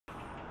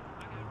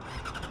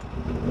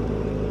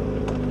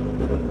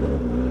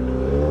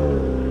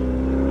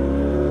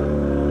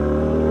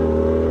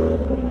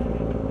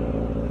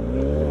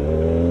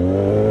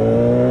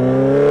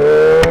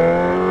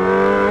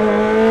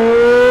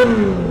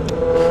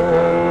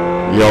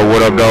Yo,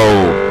 what up,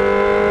 though?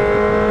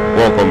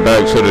 Welcome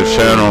back to the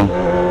channel.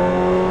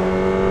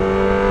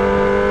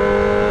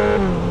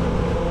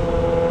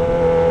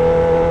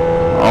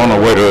 On the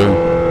way to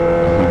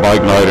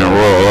bike night in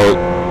Royal Oak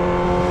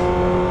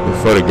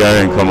before the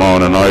game come on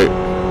tonight.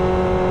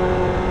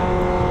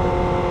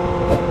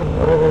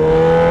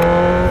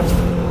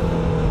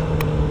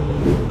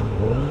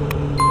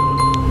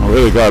 I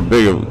really got a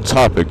big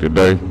topic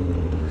today.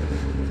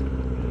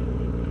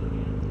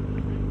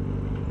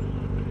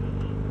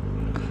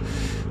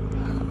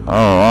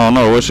 I don't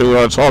know, what should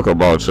I talk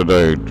about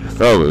today,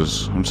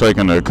 fellas? I'm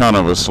taking a kind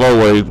of a slow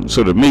way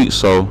to the meat,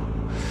 so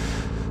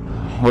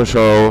what we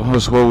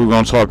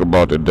gonna talk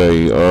about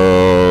today?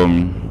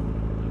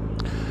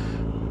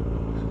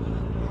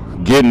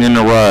 Getting in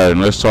the ride.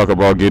 Let's talk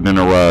about getting in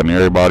the ride. And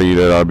everybody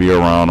that I be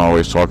around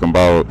always talking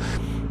about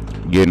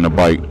getting a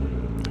bike.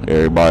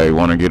 Everybody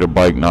want to get a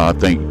bike now. I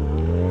think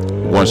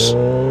once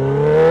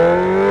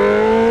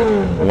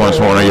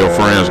one of your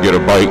friends get a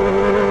bike,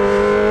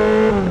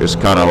 it's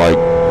kind of like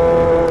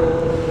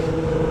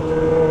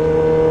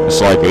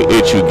an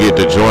itch you get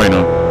to join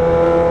them.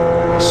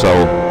 So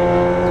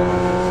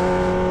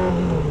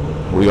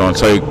we gonna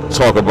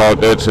talk about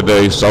that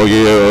today. So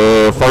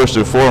yeah, first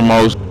and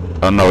foremost,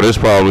 I know this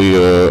is probably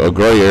a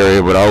gray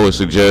area, but I would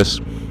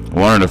suggest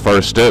one of the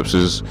first steps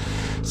is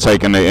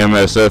taking the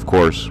MSF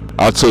course.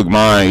 I took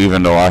mine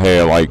even though I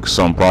had like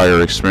some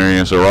prior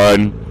experience of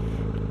riding,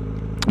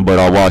 but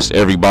I watched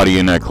everybody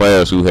in that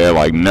class who had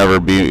like never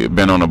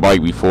been on a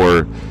bike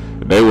before.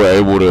 They were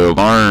able to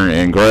learn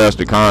and grasp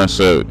the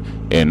concept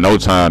in no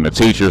time. The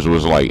teachers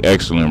was like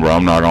excellent, bro.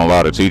 I'm not gonna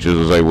lie, the teachers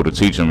was able to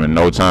teach them in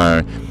no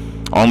time.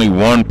 Only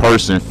one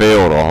person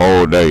failed a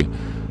whole day,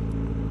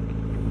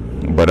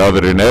 but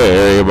other than that,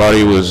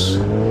 everybody was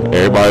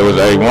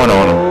A1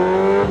 on them.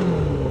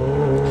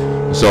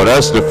 So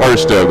that's the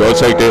first step. Go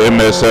take the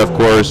MSF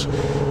course,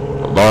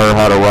 learn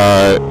how to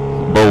ride.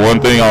 But one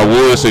thing I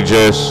would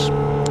suggest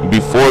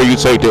before you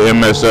take the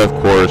MSF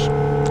course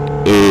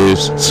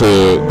is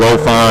to go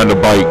find a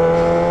bike.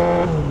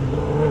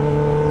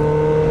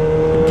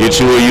 Get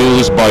you a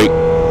used bike.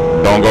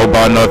 Don't go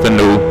buy nothing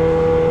new,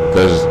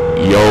 because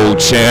your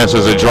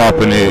chances of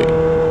dropping it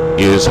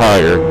is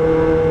higher.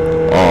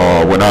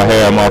 When I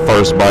had my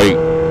first bike,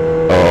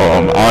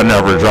 I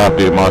never dropped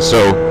it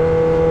myself.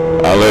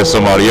 I let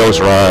somebody else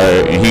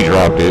ride and he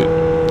dropped it.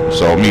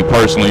 So me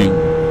personally,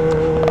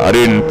 I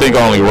didn't think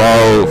I only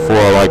rode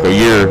for like a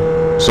year,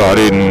 so I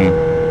didn't.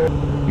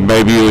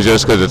 Maybe it was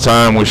just because the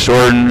time was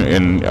shortened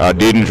and I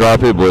didn't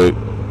drop it, but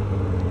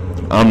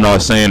I'm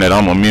not saying that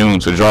I'm immune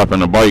to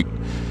dropping a bike.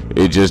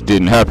 It just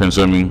didn't happen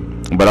to me.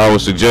 But I would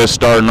suggest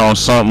starting on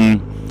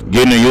something,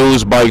 getting a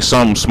used bike,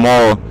 something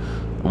small,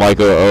 like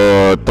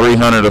a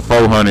 300 or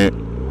 400,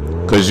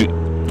 because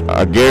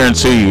I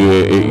guarantee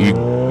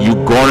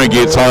you're going to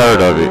get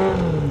tired of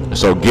it.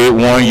 So get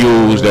one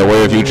used, that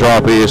way if you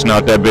drop it, it's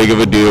not that big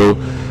of a deal.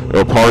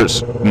 The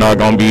parts not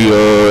going to be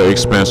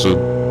expensive.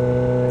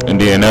 And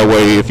then that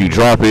way, if you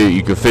drop it,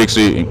 you can fix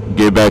it and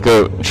get back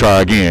up and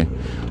try again.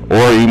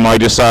 Or you might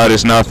decide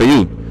it's not for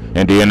you.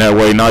 And then that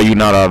way, now you're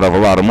not out of a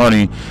lot of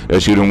money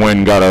that you done went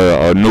and got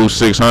a new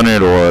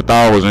 600 or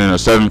 1,000 or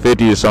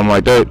 750 or something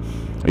like that.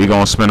 You're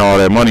going to spend all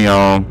that money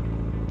on,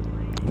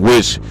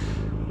 which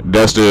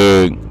that's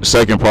the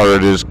second part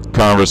of this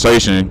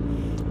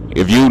conversation.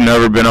 If you've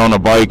never been on a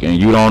bike and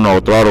you don't know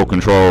throttle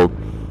control,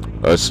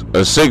 a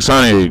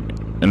 600,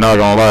 and not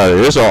going to lie,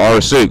 it's a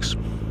R6.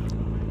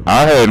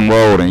 I hadn't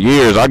rolled in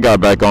years. I got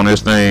back on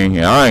this thing,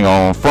 and I ain't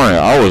gonna front.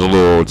 I was a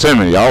little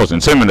timid. I was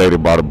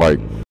intimidated by the bike.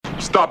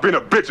 Stop being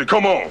a bitch and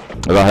come on.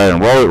 Cause I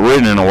hadn't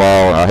ridden in a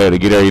while. I had to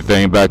get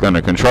everything back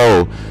under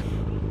control.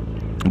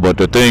 But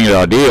the thing that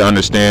I did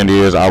understand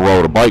is I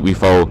rode a bike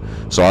before,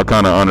 so I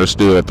kind of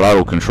understood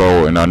throttle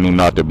control, and I knew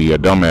not to be a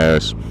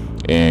dumbass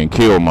and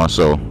kill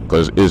myself.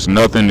 Cause it's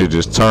nothing to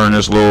just turn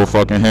this little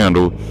fucking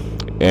handle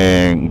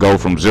and go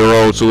from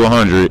 0 to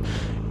 100.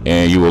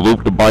 And you will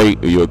loop the bike,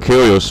 you'll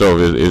kill yourself.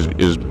 Is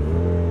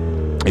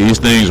these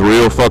things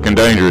real fucking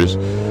dangerous?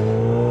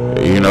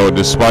 You know,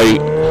 despite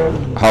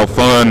how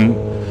fun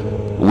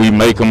we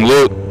make them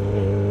look,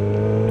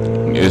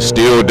 it's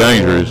still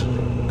dangerous,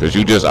 because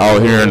you just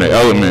out here in the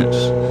elements.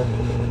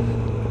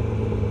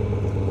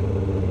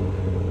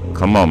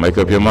 Come on, make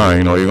up your mind.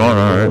 You know you're going,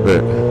 all right,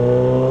 bet.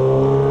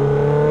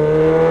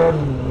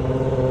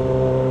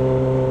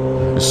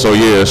 So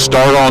yeah,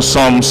 start on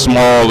something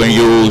small and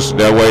use.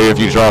 That way, if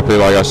you drop it,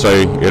 like I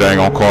say, it ain't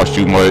gonna cost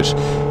you much.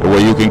 The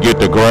way you can get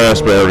the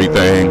grasp of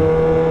everything.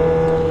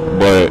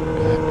 But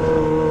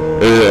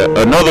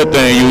another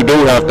thing you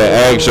do have to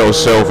ask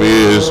yourself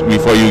is,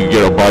 before you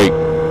get a bike,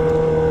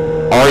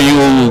 are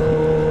you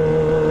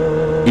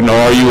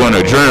an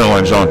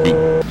adrenaline junkie?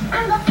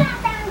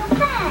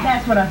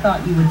 That's what I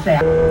thought you would say.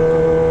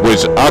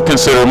 Which I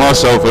consider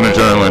myself an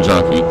adrenaline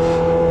junkie.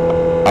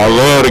 I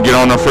love to get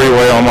on the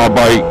freeway on my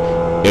bike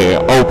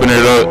and open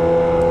it up,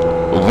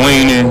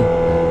 leaning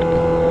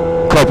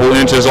a couple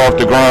inches off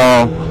the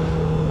ground,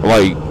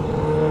 like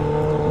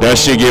that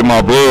shit get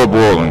my blood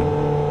boiling.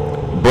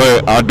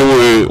 but I do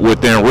it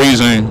within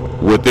reason,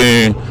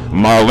 within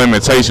my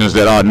limitations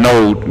that I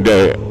know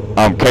that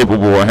I'm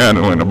capable of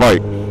handling the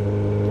bike.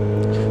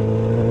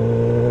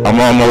 I'm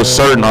almost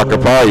certain I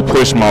could probably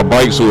push my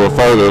bike to a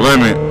further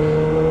limit,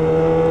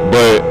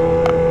 but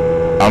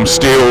I'm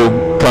still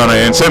kind of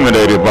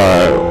intimidated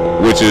by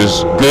it, which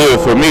is good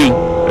for me.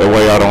 That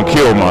way I don't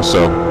kill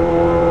myself.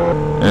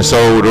 And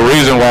so the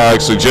reason why I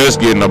suggest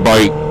getting a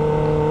bike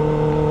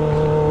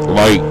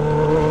like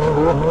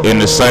in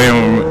the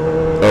same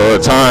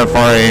time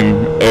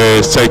frame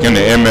as taking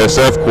the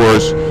MSF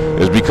course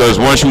is because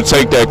once you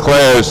take that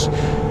class,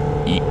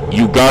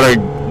 you gotta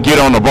get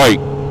on the bike,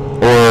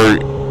 or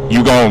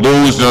you're gonna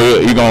lose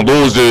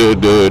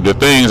the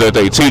things that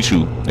they teach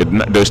you.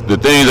 The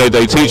things that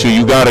they teach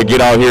you gotta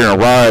get out here and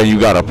ride. You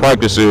gotta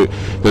practice it,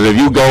 because if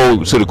you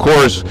go to the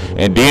course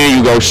and then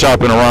you go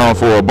shopping around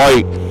for a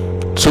bike,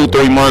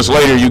 2-3 months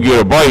later you get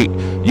a bike,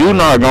 you're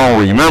not gonna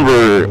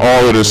remember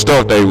all of the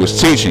stuff they was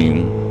teaching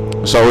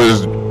you. So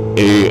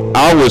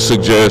I would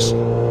suggest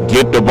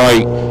get the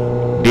bike,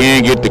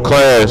 then get the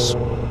class.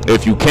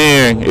 If you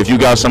can, if you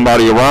got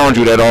somebody around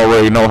you that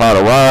already know how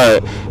to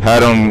ride,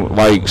 have them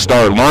like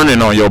start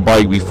learning on your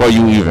bike before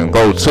you even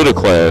go to the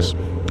class.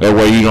 That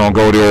way you don't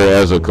go there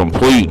as a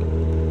complete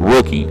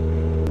rookie.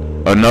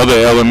 Another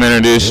element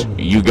of this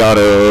you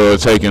gotta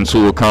take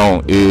into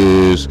account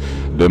is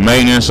the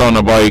maintenance on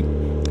the bike,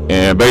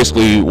 and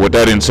basically what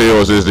that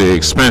entails is the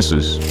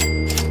expenses.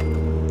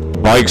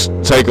 Bikes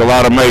take a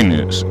lot of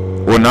maintenance.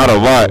 Well, not a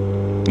lot.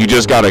 You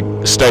just gotta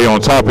stay on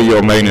top of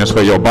your maintenance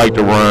for your bike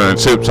to run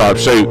tip-top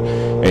shape.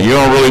 And you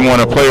don't really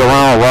want to play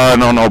around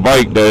riding on no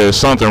bike that is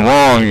something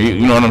wrong.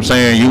 You know what I'm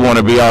saying? You want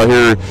to be out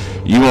here,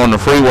 you on the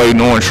freeway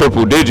doing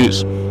triple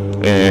digits,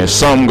 and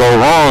something go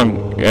wrong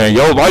and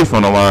your life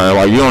on the line.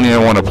 Like, you don't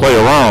even want to play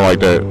around like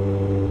that.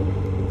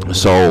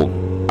 So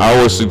I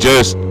would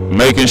suggest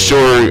making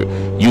sure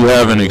you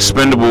have an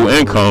expendable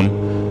income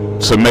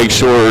to make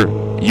sure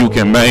you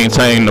can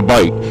maintain the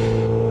bike.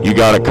 You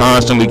gotta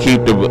constantly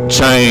keep the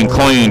chain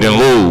cleaned and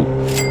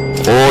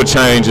lubed. Oil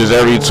changes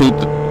every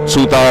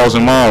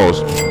 2,000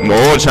 miles. The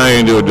oil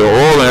change, the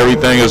oil and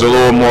everything is a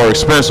little more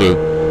expensive,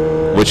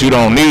 but you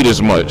don't need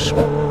as much.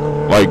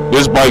 Like,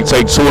 this bike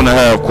takes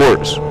 2.5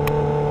 quarts.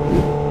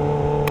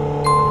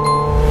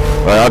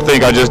 Like, I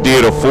think I just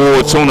did a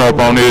full tune-up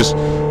on this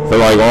for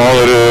like all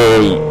of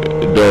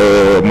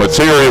the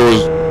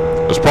materials.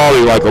 It's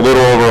probably like a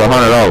little over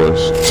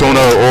 $100.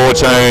 Tune-up, oil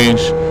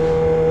change,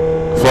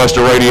 flush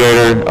the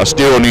radiator. I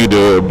still need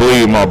to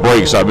bleed my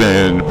brakes. I've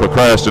been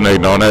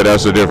procrastinating on that.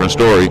 That's a different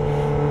story.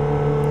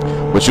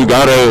 But you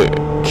gotta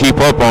keep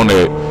up on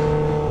that.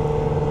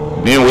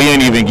 Then we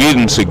ain't even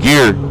getting to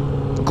gear.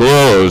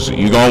 Gloves.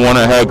 You gonna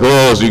wanna have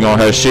gloves. You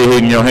gonna have shit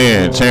hitting your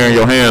hand, tearing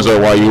your hands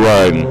up while you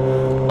riding.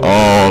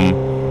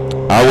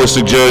 I would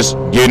suggest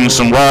getting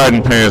some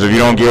riding pants. If you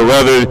don't get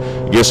leather,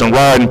 get some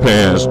riding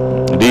pants.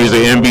 These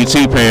are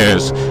MBT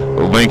pants.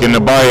 Link in the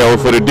bio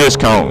for the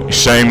discount.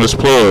 Shameless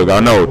plug, I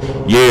know.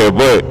 Yeah,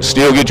 but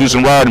still get you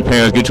some riding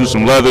pants, get you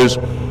some leathers.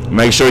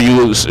 Make sure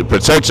you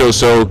protect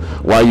yourself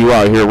while you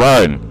out here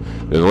riding.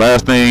 The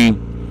last thing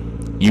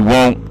you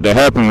want to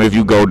happen if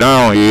you go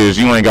down is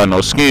you ain't got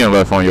no skin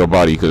left on your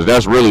body, because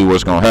that's really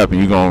what's gonna happen.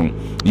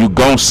 You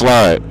gon'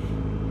 slide,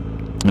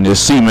 and this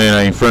cement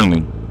ain't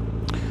friendly.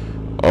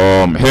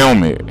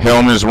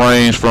 Helmets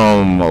range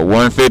from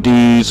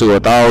 $150 to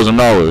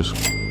 $1,000.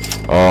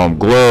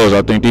 Gloves,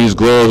 I think these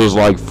gloves was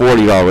like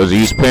 $40.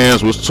 These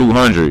pants was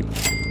 $200.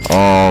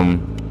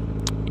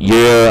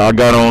 Yeah, I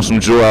got on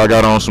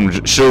some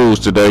shoes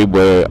today,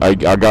 but I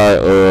got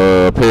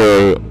a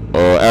pair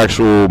of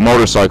actual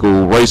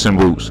motorcycle racing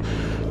boots.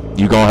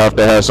 You gonna have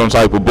to have some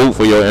type of boot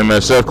for your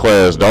MSF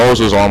class. Those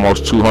was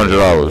almost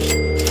 $200.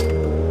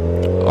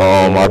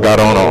 I got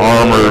on an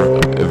armor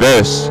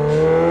vest.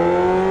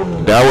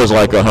 That was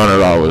like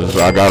 $100.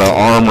 I got an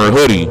armor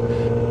hoodie.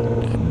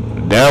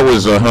 That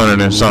was $100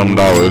 and something.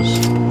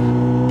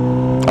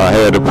 I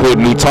had to put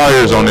new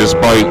tires on this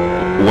bike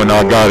when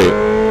I got it.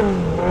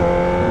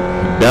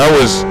 That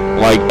was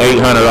like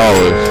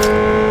 $800.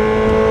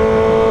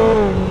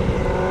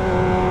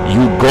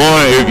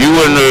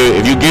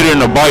 If you get in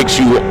the bikes,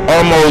 you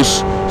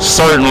almost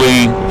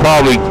certainly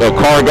probably a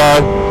car guy,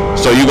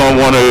 so you're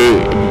gonna want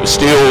to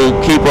still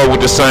keep up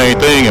with the same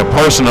thing and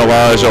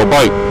personalize your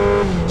bike.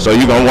 So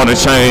you're gonna want to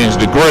change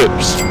the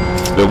grips,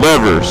 the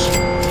levers,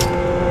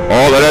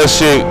 all of that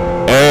shit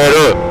add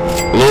up.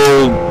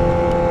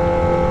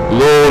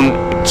 Little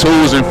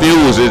tools and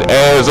fuels, it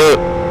adds up.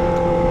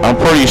 I'm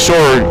pretty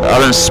sure I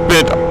done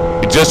spent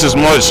just as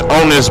much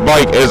on this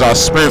bike as I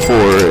spent for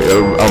it.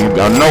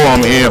 I know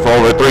I'm in for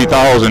over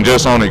 $3,000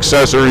 just on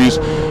accessories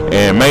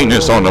and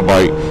maintenance on the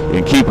bike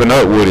and keeping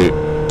up with it.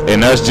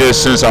 And that's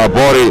just since I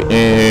bought it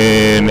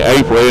in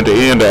April, at the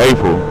end of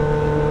April.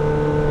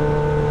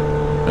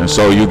 And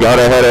so you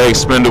gotta have that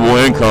expendable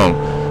income.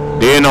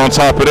 Then on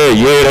top of that,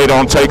 yeah, they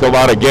don't take a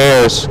lot of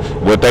gas,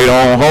 but they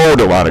don't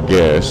hold a lot of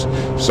gas.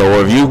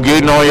 So if you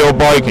getting on your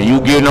bike and you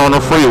getting on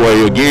the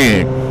freeway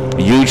again,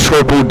 you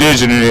triple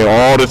digiting it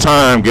all the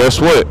time, guess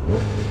what?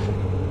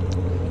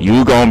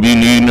 you gonna be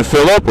needing to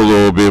fill up a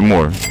little bit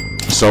more.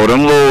 So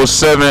them little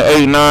 $7,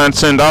 $8,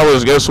 $9,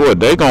 $10, guess what?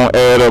 They gonna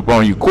add up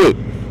on you quick.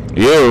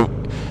 You'll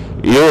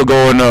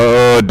go in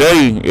a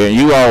day and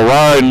you out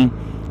riding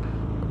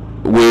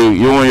with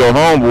you and your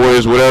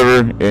homeboys,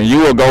 whatever, and you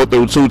will go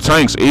through 2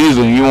 tanks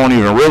easily and you won't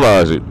even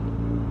realize it.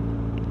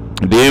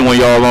 Then when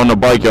y'all on the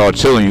bike, y'all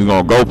chilling, you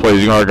gonna go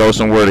places, you gotta go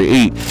somewhere to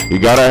eat. You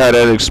gotta have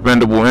that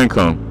expendable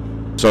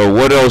income. So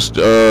what else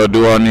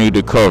do I need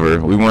to cover?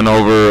 We went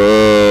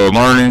over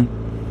learning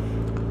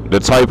the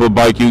type of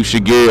bike you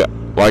should get.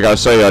 Like I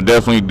say, I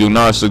definitely do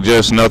not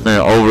suggest nothing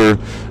over,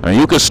 and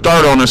you can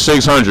start on a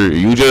 600.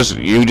 You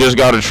just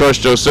gotta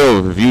trust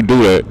yourself if you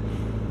do that.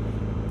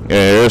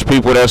 Yeah, there's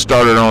people that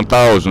started on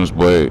thousands,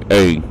 but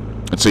hey,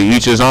 to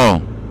each his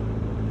own.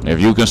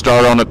 If you can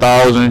start on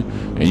 1,000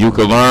 and you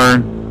can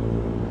learn,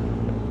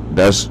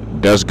 that's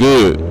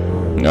good.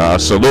 I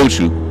salute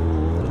you.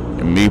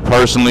 And me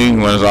personally,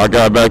 when I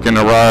got back in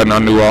the ride, and I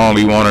knew I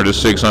only wanted a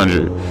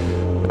 600.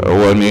 I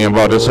wasn't even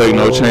about to take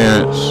no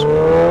chance.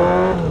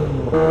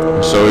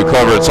 So we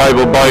cover the type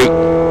of bike,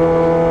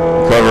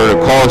 cover the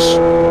cost,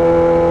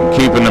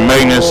 keeping the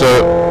maintenance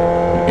up,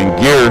 and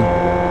gear.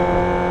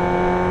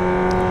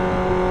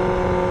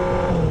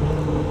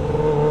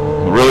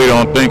 Really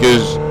don't think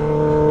is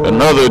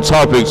another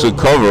topic to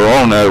cover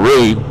on that,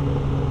 really.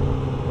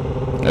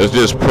 That's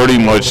just pretty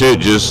much it.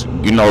 Just,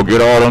 you know,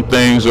 get all them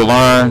things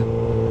aligned,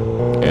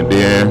 and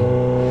then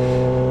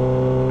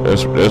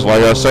that's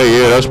like I say,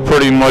 yeah, that's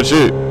pretty much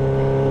it.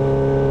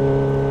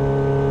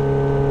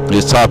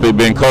 This topic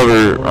been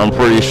covered, I'm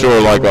pretty sure,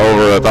 like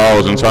over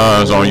 1,000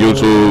 times on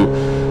YouTube,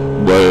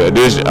 but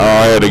this,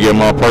 I had to get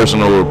my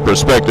personal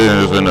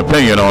perspective and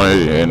opinion on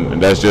it,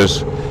 and that's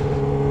just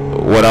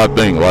what I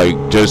think. Like,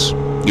 just,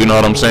 you know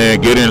what I'm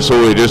saying, get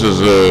into it. This is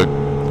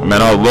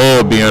man, I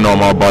love being on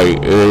my bike.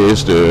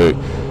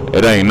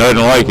 It ain't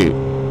nothing like it.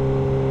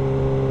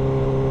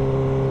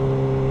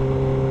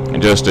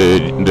 And just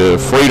the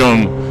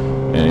freedom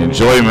and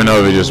enjoyment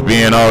of it, just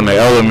being out in the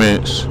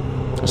elements.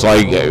 It's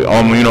like, you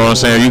know what I'm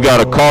saying, you got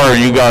a car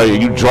and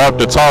you drop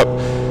the top,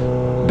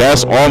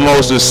 that's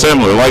almost as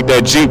similar, like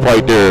that Jeep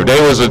right there. If they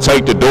was to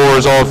take the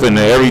doors off and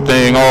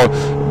everything off,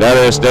 that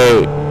is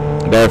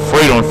that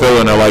freedom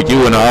feeling of like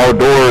you in the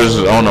outdoors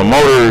on a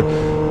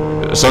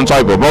motor, some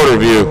type of motor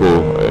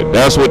vehicle.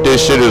 That's what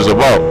this shit is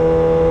about.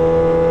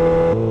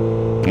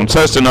 I'm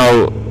testing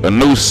out a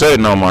new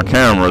setting on my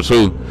camera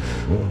too.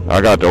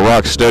 I got the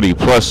Rocksteady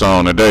Plus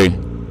on today,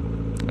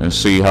 and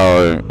see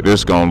how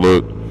this gonna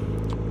look.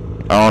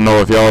 I don't know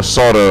if y'all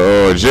saw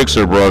the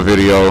Jixer Bro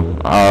video.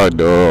 I'd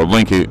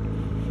link it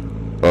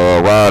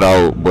right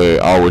out, but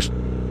I was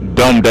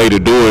dumb day to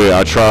do it.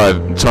 I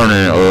tried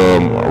turning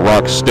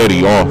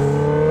Rocksteady off.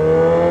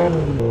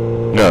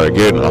 Gotta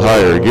get in the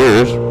higher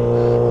gears.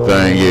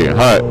 Thing getting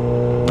hot.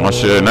 I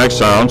should next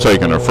time I'm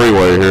taking the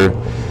freeway here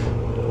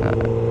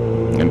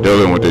and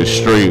dealing with this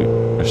street.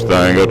 This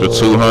thing up to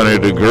 200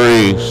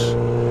 degrees.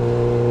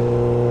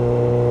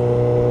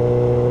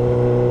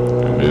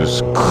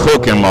 It's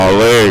cooking my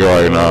leg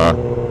right now.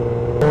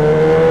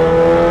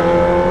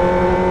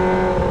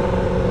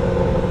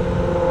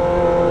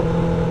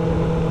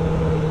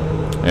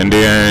 And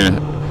then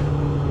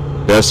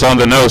that's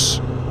something else.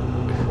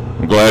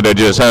 I'm glad that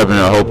just happened.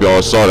 I hope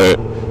y'all saw that.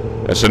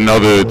 That's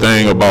another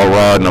thing about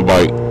riding a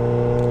bike.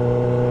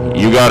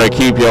 You gotta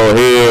keep your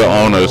head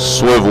on a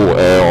swivel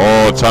at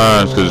all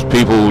times, because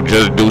people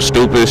just do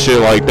stupid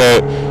shit like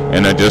that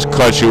and it just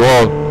cuts you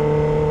off.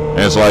 And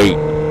it's like,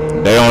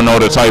 they don't know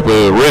the type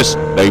of risk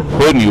they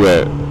putting you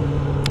at.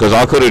 Because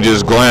I could have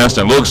just glanced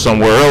and looked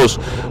somewhere else,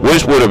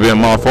 which would have been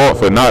my fault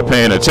for not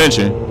paying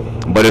attention.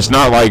 But it's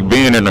not like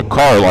being in the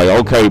car, like,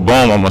 okay,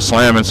 boom, I'm going to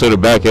slam into the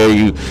back of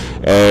you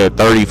at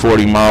 30,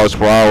 40 miles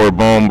per hour,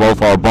 boom,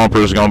 both our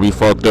bumpers going to be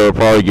fucked up,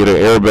 probably get an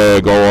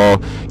airbag go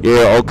off.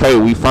 Yeah, okay,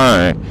 we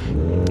fine.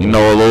 You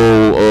know, a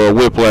little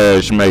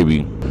whiplash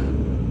maybe.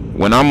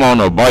 When I'm on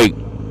a bike,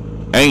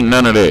 ain't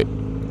none of that.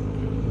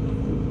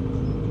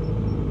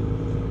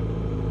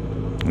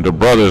 The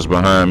brothers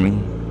behind me.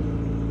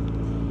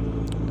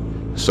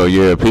 So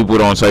yeah, people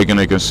don't take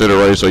into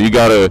consideration. So you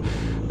gotta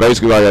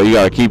basically, like, you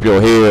gotta keep your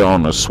head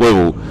on the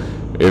swivel.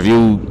 If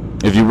you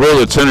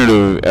real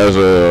attentive as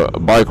a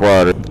bike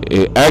rider,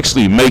 it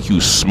actually make you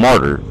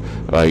smarter.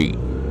 Like,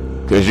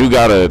 cause you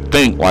gotta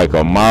think like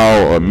a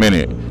mile a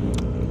minute.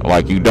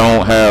 Like, you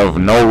don't have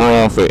no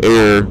room for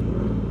air,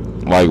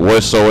 like,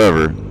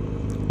 whatsoever.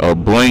 A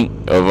blink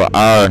of an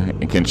eye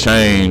can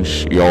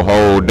change your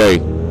whole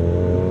day.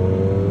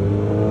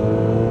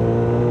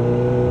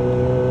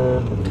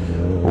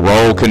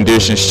 Road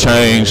conditions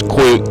change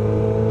quick.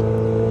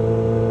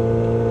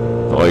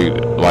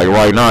 Like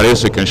right now,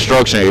 it's a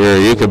construction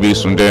area. It could be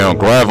some damn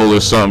gravel or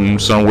something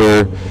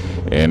somewhere,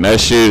 and that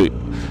shit,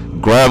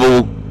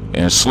 gravel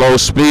and slow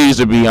speeds,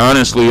 to be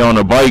honestly on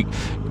the bike,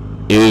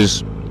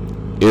 is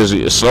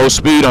slow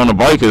speed on the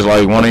bike is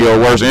like one of your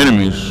worst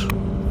enemies.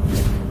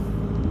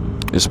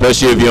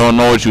 Especially if you don't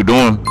know what you're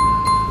doing.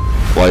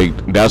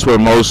 Like, that's where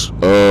most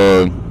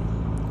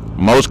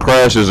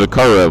crashes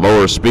occur, at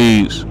lower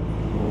speeds.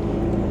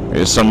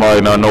 is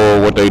somebody not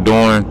knowing what they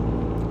doing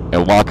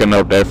and locking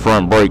up that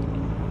front brake.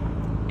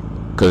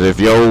 Because if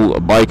your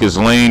bike is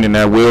lean and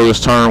that wheel is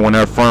turned when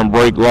that front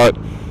brake lock,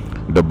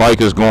 the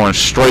bike is going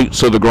straight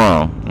to the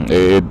ground.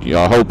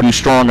 I hope you're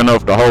strong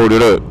enough to hold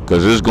it up,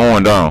 because it's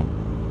going down.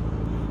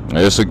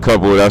 It's a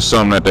couple, that's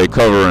something that they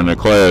cover in the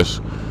class.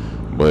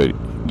 But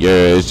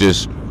yeah, it's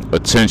just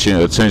attention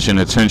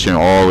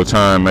all the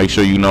time. Make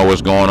sure you know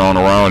what's going on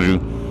around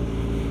you.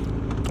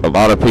 A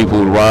lot of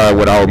people ride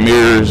without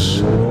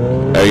mirrors.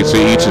 Hey,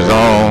 to each his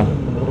own.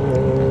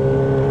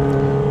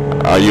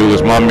 I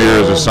use my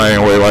mirrors the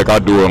same way like I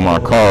do in my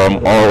car.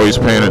 I'm always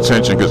paying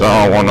attention because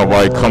I don't want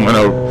nobody coming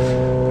up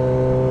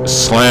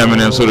slamming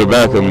into the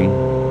back of me.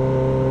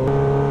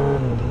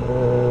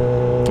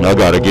 I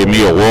gotta give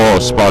me a wall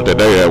spot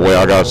today, that way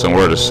I got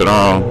somewhere to sit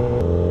down.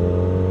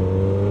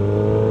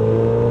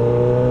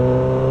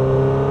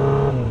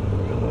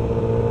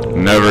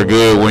 Never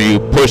good when you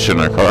pushing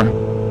a car.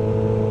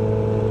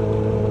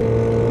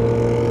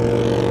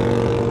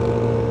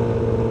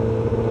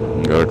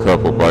 Got a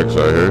couple bikes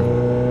out here.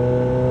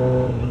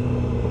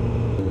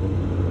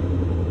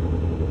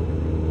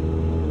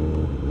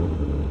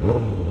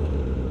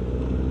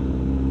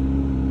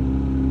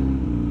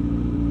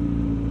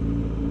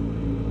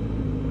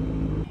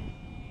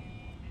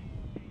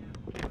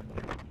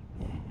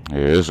 Yeah,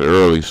 it's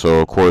early,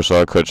 so of course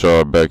I'll cut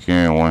y'all back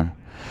in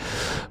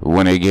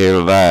when it get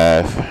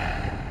live.